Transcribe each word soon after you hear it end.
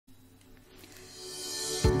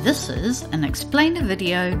This is an explainer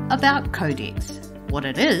video about Codex, what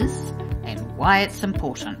it is and why it's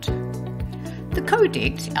important. The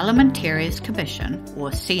Codex Alimentarius Commission, or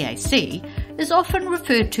CAC, is often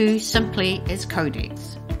referred to simply as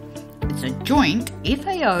Codex. It's a joint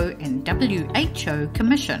FAO and WHO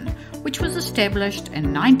commission which was established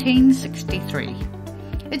in 1963.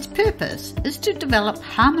 Its purpose is to develop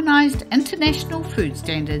harmonised international food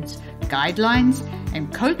standards, guidelines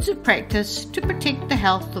and codes of practice to protect the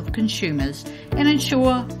health of consumers and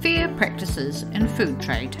ensure fair practices in food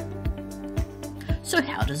trade. So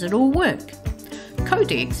how does it all work?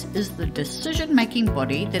 Codex is the decision-making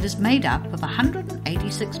body that is made up of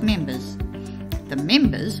 186 members. The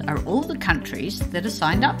members are all the countries that are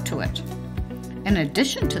signed up to it. In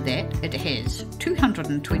addition to that, it has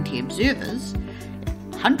 220 observers,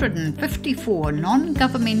 154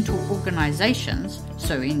 non-governmental organisations,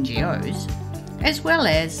 so NGOs, as well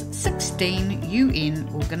as 16 UN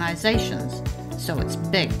organisations, so it's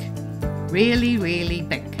big, really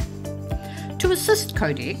big. To assist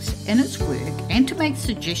Codex in its work and to make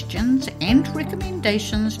suggestions and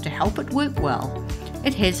recommendations to help it work well,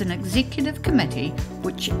 it has an executive committee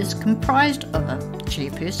which is comprised of a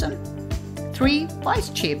chairperson, 3 vice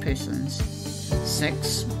chairpersons,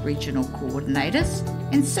 6 regional coordinators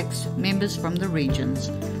and 6 members from the regions,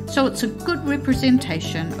 so it's a good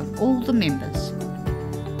representation of all the members.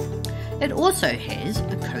 It also has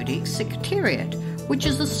a Codex Secretariat, which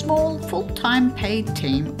is a small full-time paid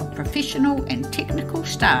team of professional and technical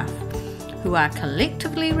staff who are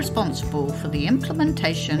collectively responsible for the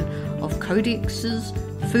implementation of Codex's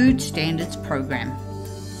Food Standards Program.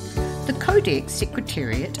 The Codex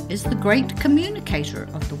Secretariat is the great communicator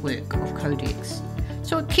of the work of Codex,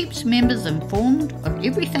 so it keeps members informed of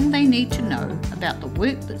everything they need to know about the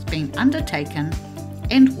work that's been undertaken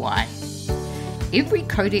and why. Every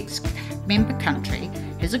Codex member country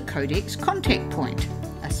has a Codex contact point,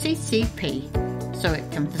 a CCP, so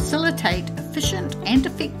it can facilitate efficient and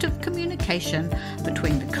effective communication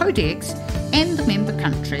between the Codex and the member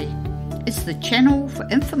country. It's the channel for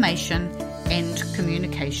information and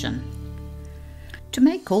communication. To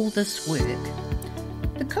make all this work,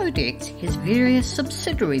 the Codex has various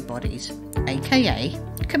subsidiary bodies, aka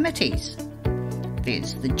committees.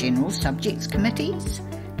 There's the General Subjects Committees.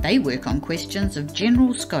 They work on questions of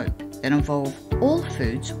general scope that involve all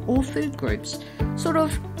foods or food groups, sort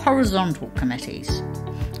of horizontal committees.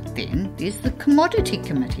 Then there's the Commodity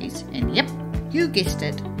Committees, and yep, you guessed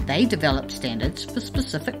it, they develop standards for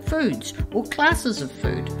specific foods or classes of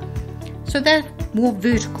food. So they're more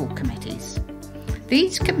vertical committees.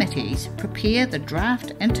 These committees prepare the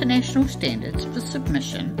draft international standards for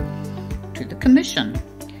submission to the Commission.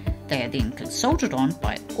 They are then consulted on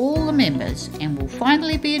by all the members and will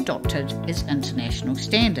finally be adopted as international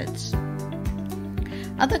standards.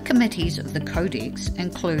 Other committees of the Codex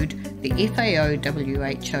include the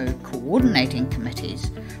FAO-WHO Coordinating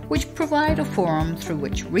Committees, which provide a forum through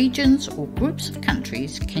which regions or groups of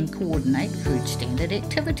countries can coordinate food standard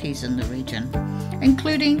activities in the region,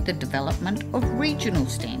 including the development of regional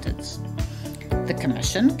standards. The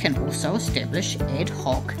Commission can also establish ad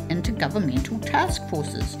hoc intergovernmental task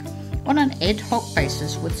forces on an ad hoc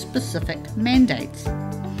basis with specific mandates.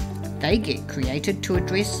 They get created to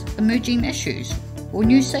address emerging issues or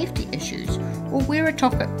new safety issues, or where a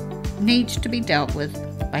topic needs to be dealt with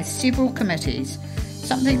by several committees,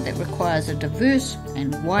 something that requires a diverse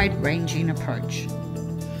and wide-ranging approach.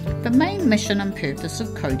 The main mission and purpose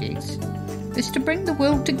of Codex is to bring the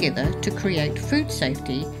world together to create food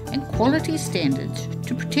safety and quality standards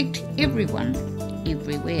to protect everyone,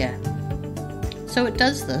 everywhere. So it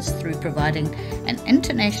does this through providing an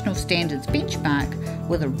international standards benchmark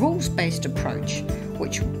with a rules-based approach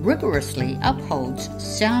which rigorously upholds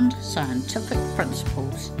sound scientific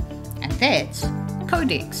principles. And that's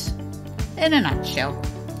Codex in a nutshell.